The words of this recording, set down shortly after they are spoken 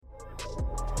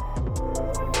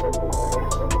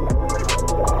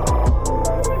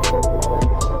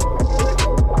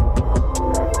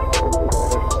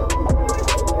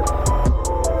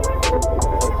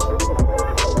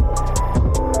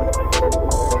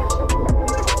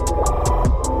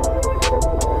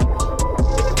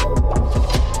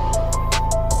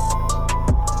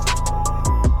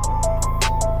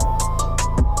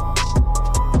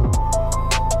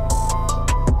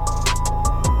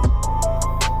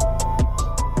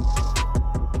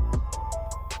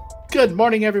Good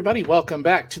morning, everybody. Welcome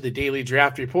back to the Daily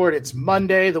Draft Report. It's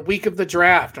Monday, the week of the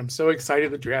draft. I'm so excited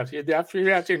with draft. Draft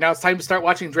here. Now it's time to start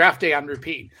watching Draft Day on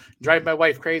repeat. Drive my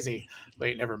wife crazy.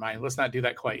 Wait, never mind. Let's not do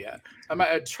that quite yet. I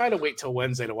might try to wait till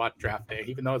Wednesday to watch Draft Day,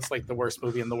 even though it's like the worst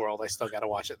movie in the world. I still got to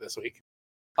watch it this week.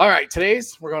 All right,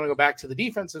 we're going to go back to the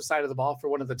defensive side of the ball for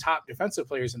one of the top defensive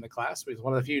players in the class. He's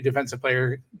one of the few defensive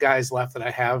player guys left that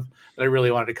I have that I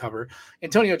really wanted to cover.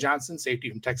 Antonio Johnson, safety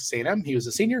from Texas A&M. He was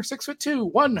a senior,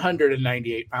 6'2",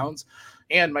 198 pounds.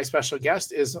 And my special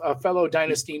guest is a fellow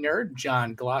Dynasty nerd,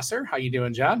 John Glosser. How you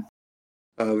doing, John?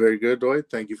 Very good, Dwight.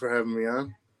 Thank you for having me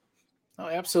on. Oh,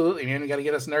 absolutely, man. We got to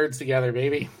get us nerds together,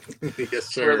 baby.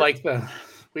 Yes, sir. We're like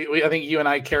I think you and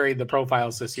I carried the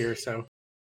profiles this year, so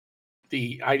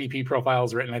the IDP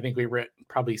profiles written. I think we wrote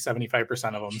probably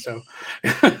 75% of them. So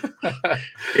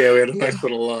yeah, we had a nice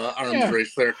little arms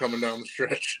race there coming down the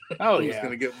stretch. Oh, Who's going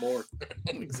to get more?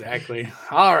 Exactly.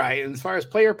 All right. And as far as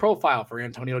player profile for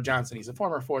Antonio Johnson, he's a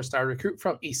former 4-star recruit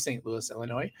from East St. Louis,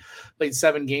 Illinois. Played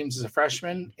 7 games as a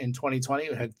freshman in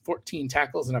 2020. Had 14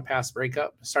 tackles and a pass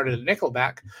breakup. Started a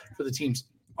nickelback for the team's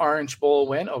Orange Bowl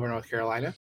win over North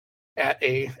Carolina.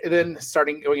 Then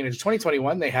starting going into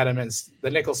 2021, they had him in the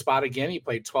nickel spot again. He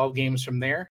played 12 games from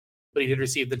there, but he did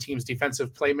receive the team's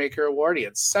defensive playmaker award. He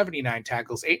had 79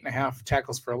 tackles, 8.5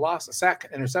 tackles for a loss, a sack,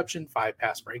 interception, 5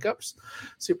 pass breakups.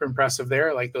 Super impressive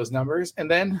there. I like those numbers. And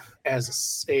then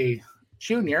as a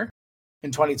junior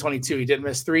in 2022, he did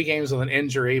miss 3 games with an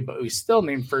injury, but he still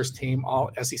named first team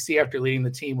all SEC after leading the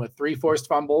team with 3 forced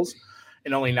fumbles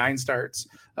and only 9 starts,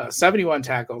 71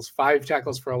 tackles, 5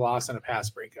 tackles for a loss, and a pass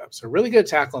breakup. So really good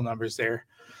tackle numbers there.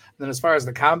 And then as far as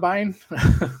the combine,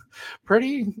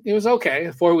 it was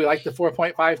okay. We liked the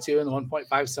 4.52 and the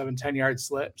 1.57 10-yard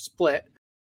split.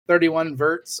 31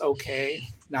 verts, okay.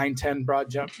 9-10 broad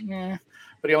jump,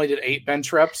 but he only did 8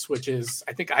 bench reps, which is,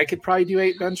 I think I could probably do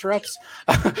 8 bench reps.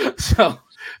 So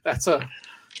that's a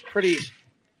pretty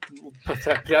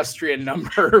pedestrian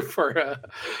number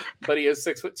but he is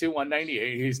 6'2",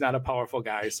 198. He's not a powerful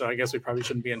guy, so I guess we probably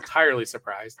shouldn't be entirely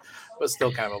surprised, but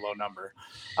still kind of a low number.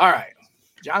 All right,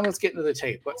 John, let's get into the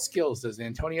tape. What skills does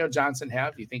Antonio Johnson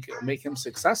have? Do you think it will make him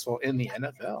successful in the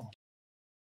NFL?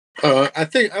 I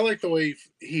think I like the way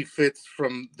he fits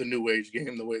from the new age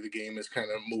game, the way the game is kind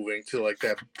of moving to like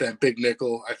that big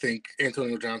nickel. I think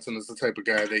Antonio Johnson is the type of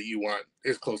guy that you want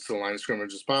as close to the line of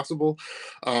scrimmage as possible.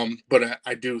 But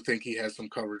I do think he has some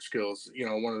coverage skills. You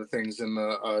know, one of the things in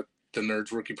the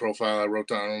Nerds rookie profile I wrote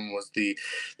down him was the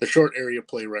short area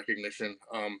play recognition.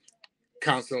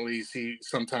 Constantly you see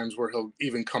sometimes where he'll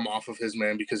even come off of his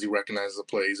man because he recognizes the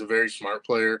play. He's a very smart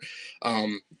player.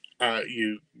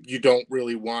 You don't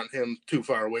really want him too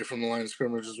far away from the line of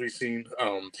scrimmage, as we've seen.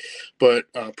 But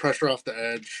pressure off the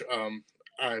edge,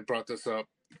 I brought this up,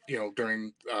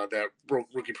 during that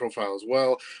rookie profile as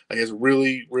well. He has a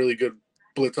really, really good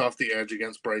blitz off the edge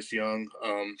against Bryce Young.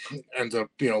 Ends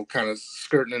up, kind of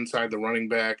skirting inside the running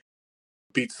back.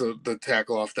 Beats the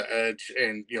tackle off the edge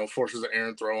and, forces an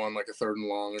errant throw on like a 3rd and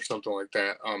long or something like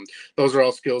that. Those are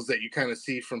all skills that you kind of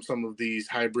see from some of these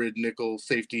hybrid nickel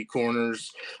safety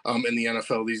corners in the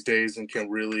NFL these days and can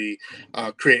really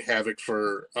create havoc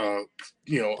for,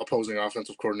 opposing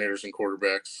offensive coordinators and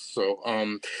quarterbacks. So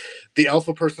the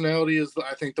alpha personality is,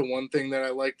 I think, the one thing that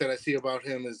I like that I see about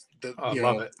him is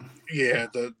love it. Yeah,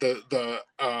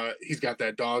 he's got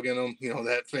that dog in him,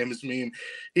 that famous meme.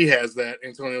 He has that.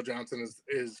 Antonio Johnson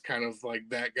is kind of like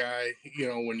that guy,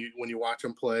 when you watch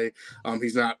him play.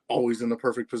 He's not always in the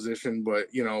perfect position, but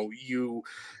you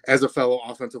as a fellow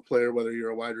offensive player, whether you're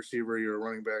a wide receiver, you're a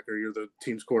running back, or you're the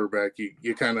team's quarterback,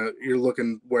 you're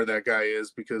looking where that guy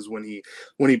is, because when he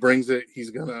brings it, he's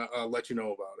gonna let you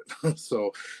know about it.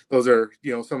 So those are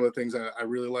some of the things I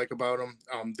really like about him.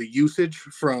 The usage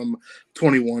from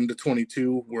 21 to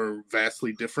 22 were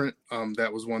vastly different.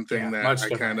 That was one thing that I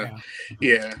kind of,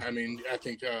 I mean, I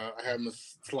think I had him the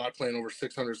slot playing over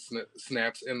 600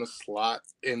 snaps in the slot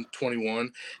in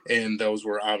 21, and those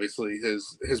were obviously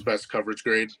his best coverage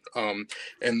grade.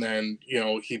 And then,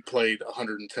 he played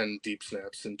 110 deep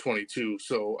snaps in 22.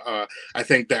 So I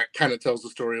think that kind of tells the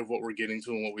story of what we're getting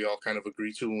to and what we all kind of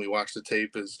agree to when we watch the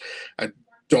tape is I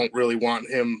don't really want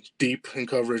him deep in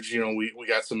coverage. We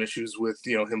got some issues with,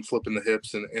 him flipping the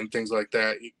hips and things like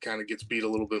that. He kind of gets beat a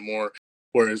little bit more,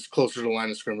 whereas closer to the line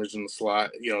of scrimmage in the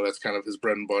slot, that's kind of his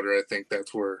bread and butter. I think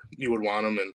that's where you would want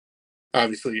him. And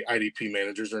obviously IDP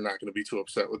managers are not going to be too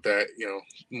upset with that,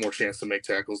 more chance to make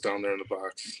tackles down there in the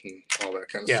box and all that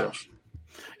kind of stuff.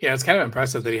 Yeah. It's kind of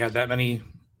impressive that he had that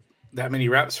many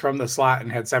reps from the slot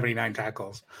and had 79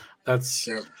 tackles. That's,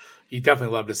 You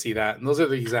definitely love to see that. And those are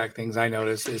the exact things I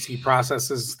notice is he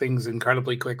processes things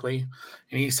incredibly quickly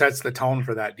and he sets the tone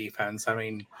for that defense. I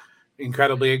mean,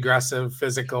 incredibly aggressive,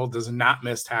 physical, does not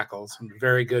miss tackles,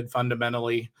 very good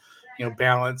fundamentally,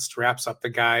 balanced, wraps up the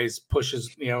guys,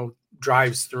 pushes,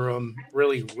 drives through them.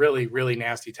 Really, really, really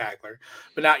nasty tackler,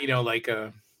 but not, like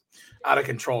a out of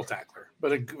control tackler,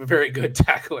 but a very good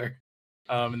tackler.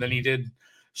 And then he did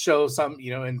show some,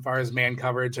 in far as man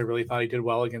coverage, I really thought he did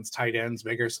well against tight ends,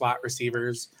 bigger slot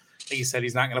receivers. Like he said,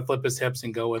 he's not going to flip his hips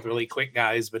and go with really quick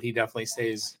guys, but he definitely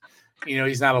stays,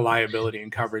 he's not a liability in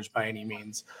coverage by any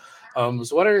means. So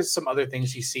what are some other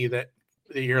things you see that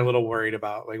you're a little worried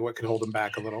about? Like what could hold him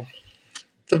back a little?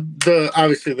 The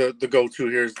obviously the go-to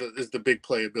here is the big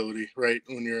playability, right?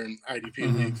 When you're in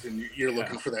IDP leagues and you're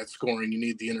looking for that scoring, you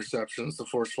need the interceptions, the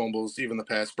forced fumbles, even the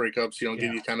pass breakups,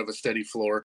 give you kind of a steady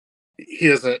floor.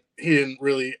 He didn't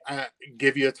really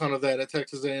give you a ton of that at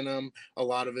Texas A&M. A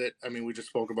lot of it, I mean, we just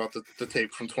spoke about the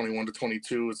tape from 21 to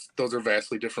 22. Those are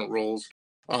vastly different roles.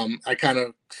 I kind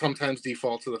of sometimes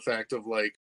default to the fact of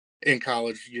like, in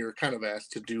college, you're kind of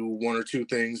asked to do one or two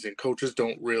things, and coaches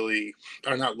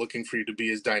are not looking for you to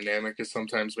be as dynamic as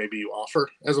sometimes maybe you offer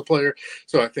as a player.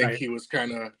 So I think he was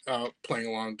kind of playing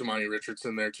along Damani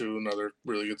Richardson there too, another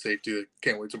really good safety that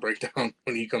can't wait to break down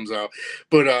when he comes out.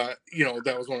 But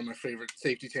that was one of my favorite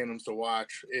safety tandems to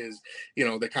watch. Is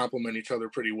they complement each other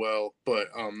pretty well. But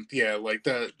like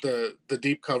the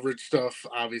deep coverage stuff.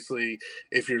 Obviously,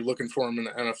 if you're looking for him in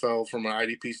the NFL from an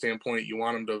IDP standpoint, you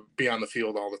want him to be on the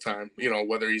field all the time.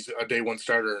 Whether he's a day one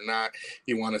starter or not,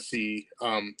 you want to see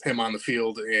him on the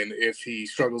field. And if he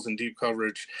struggles in deep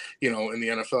coverage, in the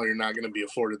NFL, you're not going to be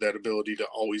afforded that ability to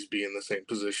always be in the same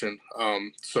position.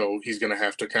 So he's going to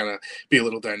have to kind of be a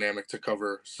little dynamic to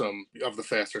cover some of the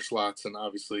faster slots and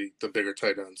obviously the bigger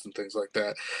tight ends and things like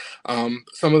that.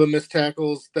 Some of the missed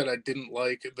tackles that I didn't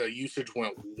like,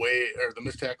 the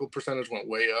missed tackle percentage went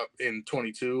way up in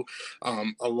 22.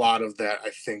 A lot of that I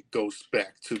think goes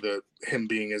back to him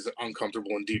being as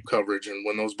uncomfortable in deep coverage, and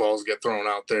when those balls get thrown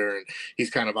out there and he's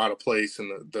kind of out of place,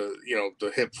 and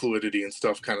the hip fluidity and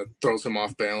stuff kind of throws him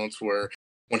off balance, where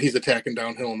when he's attacking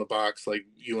downhill in the box, like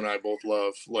you and I both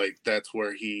love, like that's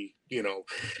where he's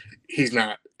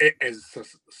not as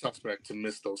suspect to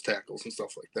miss those tackles and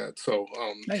stuff like that. So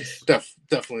nice.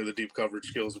 Definitely the deep coverage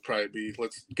skills would probably be,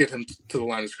 let's get him to the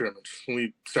line of scrimmage. Can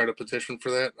we start a petition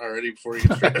for that already before he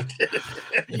gets drafted?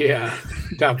 Yeah,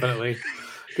 definitely.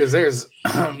 Because there's,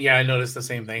 I noticed the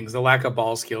same things. The lack of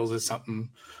ball skills is something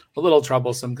a little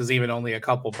troublesome because even only a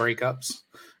couple breakups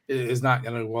is not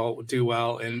going to do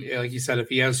well. And like you said, if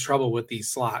he has trouble with these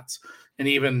slots and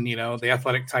even, the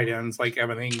athletic tight ends like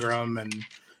Evan Ingram and,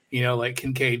 like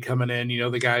Kincaid coming in,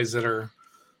 the guys that are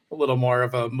a little more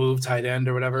of a move tight end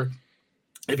or whatever.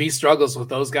 If he struggles with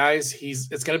those guys,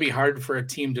 it's going to be hard for a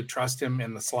team to trust him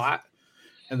in the slot.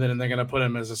 And then they're going to put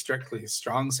him as a strictly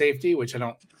strong safety, which I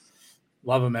don't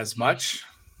love him as much,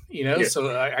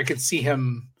 so I could see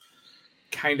him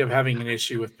kind of having an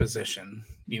issue with position,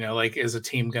 like is a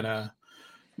team going to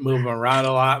move him around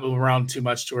a lot, move around too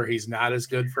much to where he's not as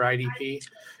good for IDP.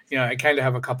 I kind of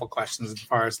have a couple questions as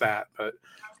far as that, but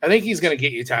I think he's going to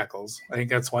get you tackles. I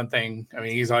think that's one thing. I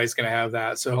mean, he's always going to have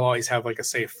that. So he'll always have like a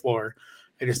safe floor.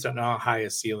 I just don't know how high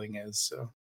his ceiling is.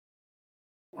 So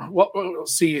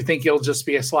so you think he'll just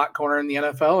be a slot corner in the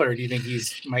NFL, or do you think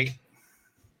might?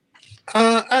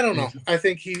 I don't know. I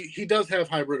think he does have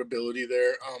hybrid ability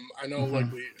there. I know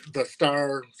the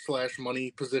star /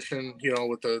 money position,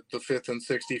 with the fifth and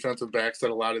sixth defensive backs that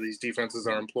a lot of these defenses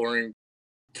are imploring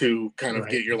to kind of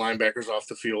get your linebackers off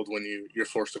the field when you're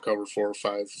forced to cover 4 or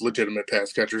 5 legitimate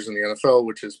pass catchers in the NFL,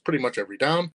 which is pretty much every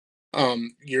down.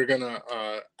 You're gonna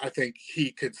I think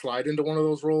he could slide into one of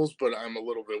those roles, but I'm a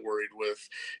little bit worried with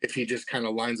if he just kind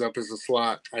of lines up as a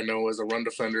slot. I know as a run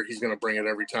defender he's gonna bring it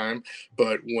every time,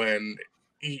 but when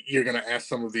you're going to ask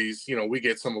some of these, we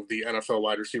get some of the NFL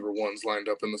wide receiver ones lined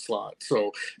up in the slot.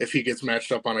 So if he gets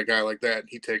matched up on a guy like that,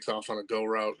 he takes off on a go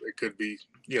route, it could be,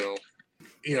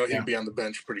 he'd be on the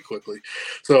bench pretty quickly.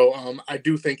 So I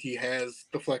do think he has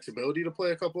the flexibility to play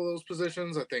a couple of those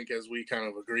positions. I think as we kind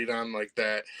of agreed on, like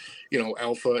that,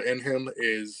 alpha in him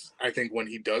is, I think when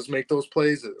he does make those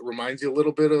plays, it reminds you a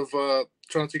little bit of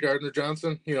Chauncey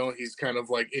Gardner-Johnson. He's kind of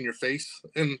like in your face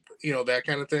and, that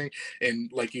kind of thing.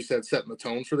 And like you said, setting the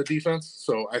tone for the defense.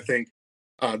 So I think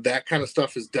that kind of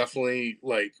stuff is definitely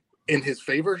like in his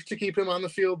favor to keep him on the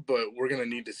field, but we're going to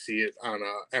need to see it on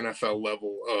a NFL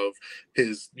level of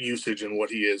his usage and what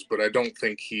he is. But I don't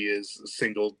think he is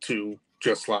singled to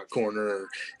just slot corner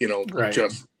or,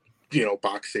 just,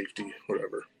 box safety,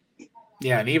 whatever.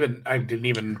 Yeah, and even I didn't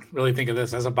even really think of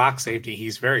this as a box safety.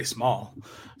 He's very small.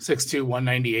 6'2",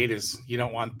 198 is, you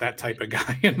don't want that type of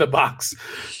guy in the box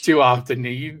too often.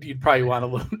 You'd probably want a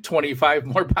little 25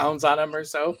 more pounds on him or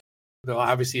so. Though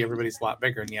obviously everybody's a lot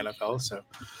bigger in the NFL, so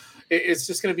it's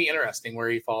just going to be interesting where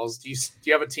he falls. Do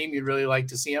you have a team you'd really like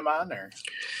to see him on, or?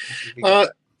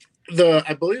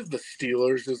 I believe the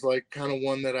Steelers is like kind of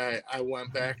one that I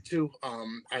went back to.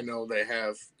 I know they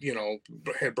have,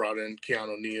 had brought in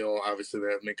Keanu Neal. Obviously,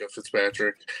 they have Minka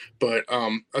Fitzpatrick, but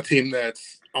a team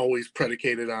that's always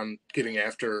predicated on getting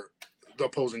after the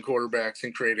opposing quarterbacks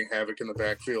and creating havoc in the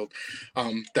backfield.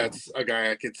 That's a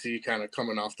guy I could see kind of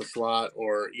coming off the slot,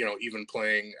 or even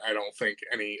playing. I don't think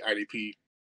any IDP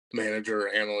manager or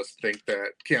analysts think that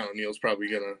Keanu Neal's probably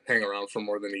going to hang around for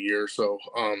more than a year or so,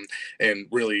 and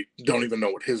really don't even know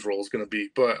what his role is going to be.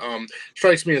 But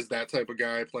strikes me as that type of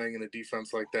guy playing in a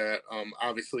defense like that.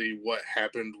 Obviously, what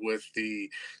happened with the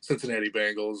Cincinnati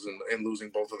Bengals and losing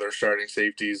both of their starting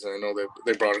safeties, and I know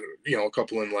they brought a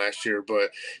couple in last year, but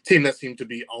team that seemed to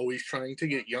be always trying to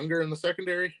get younger in the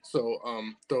secondary. So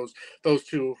those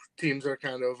two teams are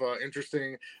kind of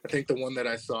interesting. I think the one that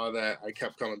I saw that I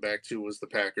kept coming back to was the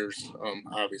Packers.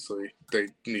 Obviously, they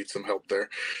need some help there,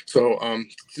 so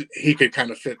he could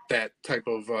kind of fit that type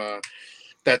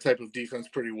of defense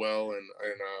pretty well, and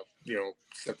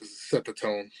set the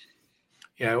tone.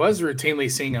 Yeah, I was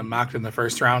routinely seeing him mocked in the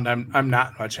first round. I'm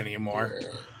not much anymore.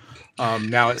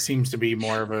 Now it seems to be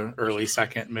more of an early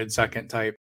second, mid-second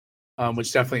type,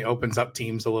 which definitely opens up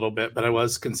teams a little bit. But I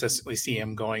was consistently seeing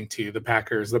him going to the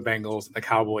Packers, the Bengals, and the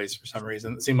Cowboys for some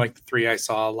reason. It seemed like the three I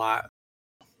saw a lot.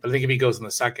 But I think if he goes in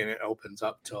the second, it opens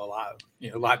up to a lot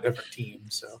different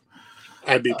teams. So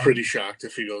I'd be pretty shocked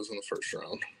if he goes in the first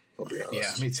round. I'll be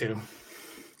honest. Yeah, me too.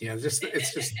 Yeah,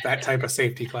 it's just that type of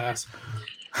safety class.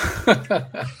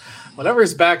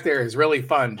 Whatever's back there is really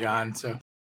fun, John. So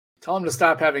tell him to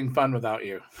stop having fun without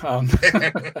you. All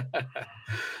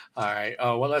right.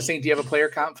 One last thing. Do you have a player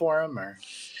comp for him, or?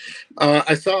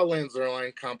 I saw Lance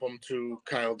Zierlein comp him to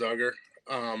Kyle Duggar.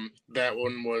 That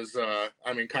one was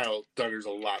Kyle Duggar's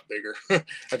a lot bigger.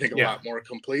 I think a lot more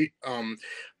complete.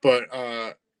 But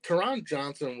Taron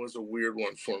Johnson was a weird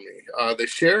one for me. They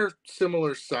share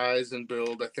similar size and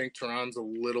build. I think Taron's a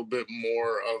little bit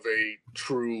more of a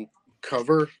true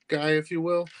cover guy, if you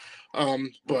will.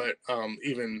 But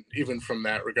even from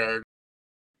that regard,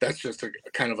 that's just a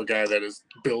kind of a guy that is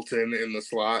built in the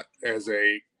slot as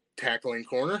a tackling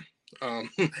corner.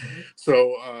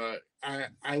 So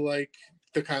I like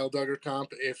the Kyle Duggar comp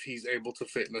if he's able to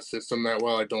fit in a system that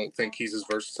well. I don't think he's as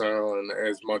versatile and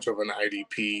as much of an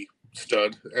IDP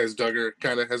stud as Duggar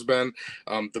kind of has been.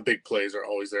 The big plays are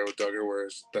always there with Duggar,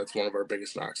 whereas that's one of our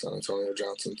biggest knocks on Antonio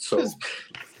Johnson. So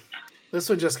this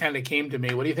one just kind of came to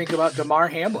me. What do you think about Damar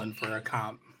Hamlin for a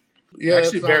comp? Yeah,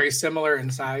 actually very similar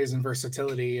in size and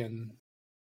versatility, and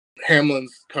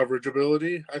Hamlin's coverage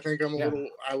ability. I think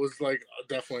I was like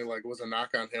definitely like was a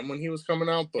knock on him when he was coming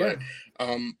out, but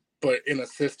but in a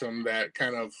system that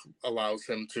kind of allows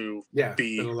him to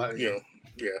be,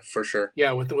 for sure.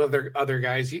 Yeah, with the other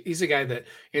guys, he's a guy that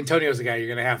Antonio's a guy you're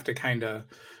going to have to kind of,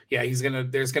 there's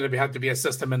going to have to be a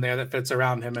system in there that fits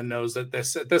around him and knows that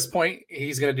at this point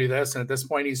he's going to do this, and at this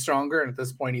point he's stronger, and at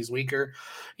this point he's weaker,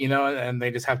 and they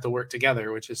just have to work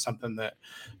together, which is something that,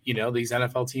 these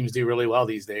NFL teams do really well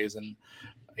these days. And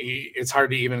it's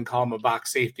hard to even call him a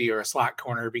box safety or a slot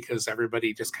corner because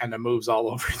everybody just kind of moves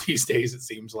all over these days, it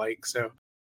seems like. So,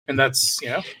 and that's,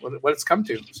 what it's come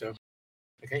to. So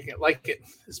I like it.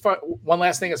 One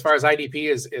last thing, as far as IDP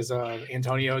is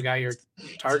Antonio a guy you're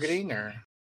targeting, or?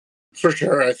 For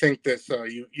sure. I think this,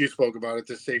 you spoke about it,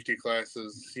 the safety class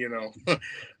is,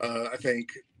 I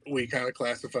think we kind of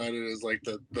classified it as like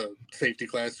the safety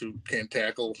class who can't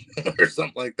tackle or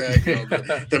something like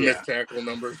that. The missed tackle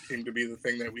numbers seem to be the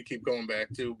thing that we keep going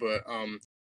back to. But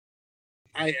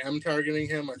I am targeting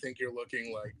him. I think you're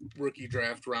looking like rookie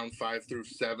draft round 5 through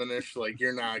 7-ish. Like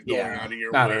you're not going out of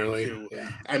your way early. to.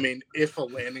 I mean, if a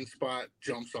landing spot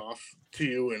jumps off to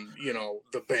you, and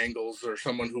the Bengals or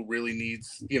someone who really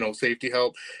needs safety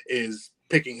help is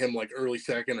picking him like early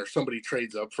second, or somebody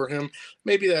trades up for him,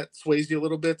 maybe that sways you a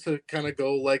little bit to kind of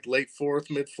go like late 4th,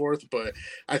 mid 4th. But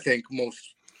I think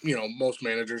most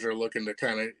managers are looking to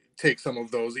kind of take some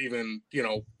of those even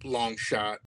long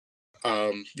shot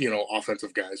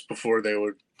offensive guys before they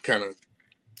would kind of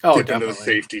dip into the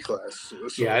safety class.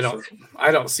 So,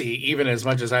 I don't see, even as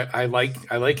much as I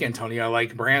like Antonio, I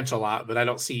like Branch a lot, but I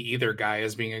don't see either guy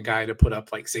as being a guy to put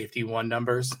up like safety 1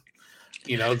 numbers.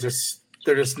 They're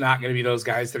just not going to be those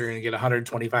guys that are going to get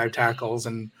 125 tackles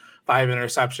and 5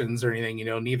 interceptions or anything.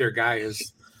 Neither guy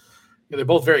is. They're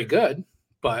both very good,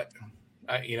 but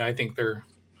I think their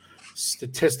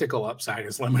statistical upside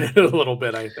is limited a little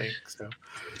bit, I think. So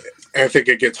I think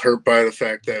it gets hurt by the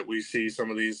fact that we see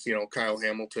some of these, Kyle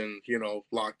Hamilton,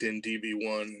 locked in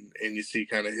DB1, and you see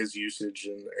kind of his usage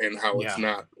and how it's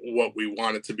not what we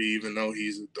want it to be, even though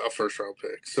he's a first round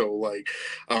pick. So like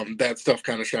that stuff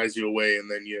kind of shies you away.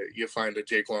 And then you find a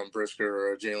Jaquan Brisker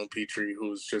or a Jalen Petrie,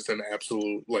 who's just an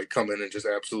absolute, like, come in and just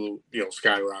absolute,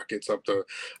 skyrockets up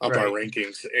our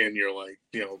rankings. And you're like,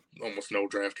 almost no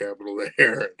draft capital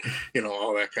there, and,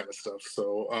 all that kind of stuff.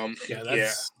 So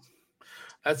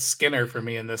that's Skinner for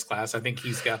me in this class. I think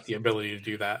he's got the ability to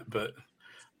do that, but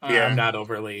I'm not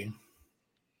overly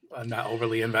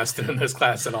invested in this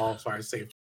class at all as far as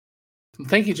safety.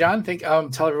 Thank you, John.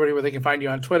 Tell everybody where they can find you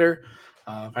on Twitter,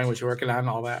 find what you're working on, and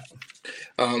all that.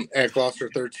 At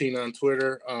Gloucester13 on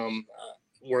Twitter.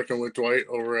 Working with Dwight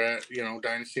over at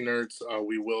Dynasty Nerds.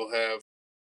 We will have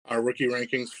our rookie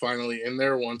rankings finally in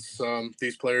there once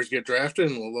these players get drafted,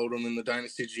 and we'll load them in the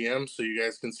Dynasty GM so you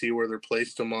guys can see where they're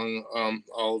placed among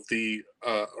all of the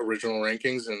original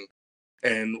rankings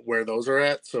and where those are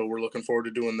at. So we're looking forward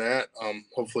to doing that.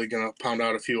 Hopefully going to pound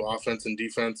out a few offense and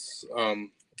defense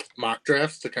mock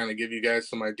drafts to kind of give you guys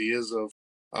some ideas of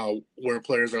where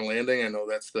players are landing. I know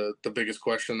that's the biggest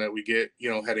question that we get,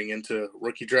 heading into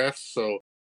rookie drafts. So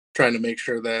trying to make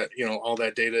sure that, all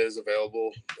that data is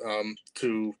available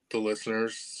to the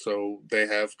listeners so they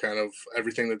have kind of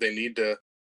everything that they need to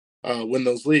win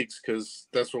those leagues, because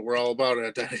that's what we're all about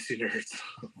at Dynasty Nerds.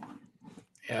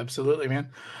 Yeah, absolutely, man.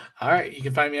 All right. You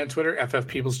can find me on Twitter, FF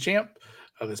People's Champ,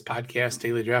 of this podcast,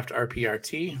 Daily Draft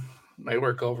RPRT. My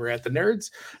work over at the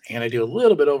Nerds, and I do a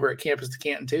little bit over at Campus to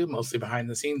Canton too, mostly behind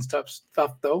the scenes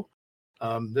stuff though.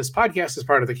 This podcast is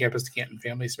part of the Campus to Canton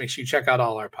family, so make sure you check out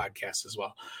all our podcasts as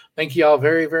well. Thank you all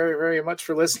very, very, very much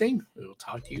for listening. We will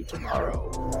talk to you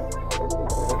tomorrow.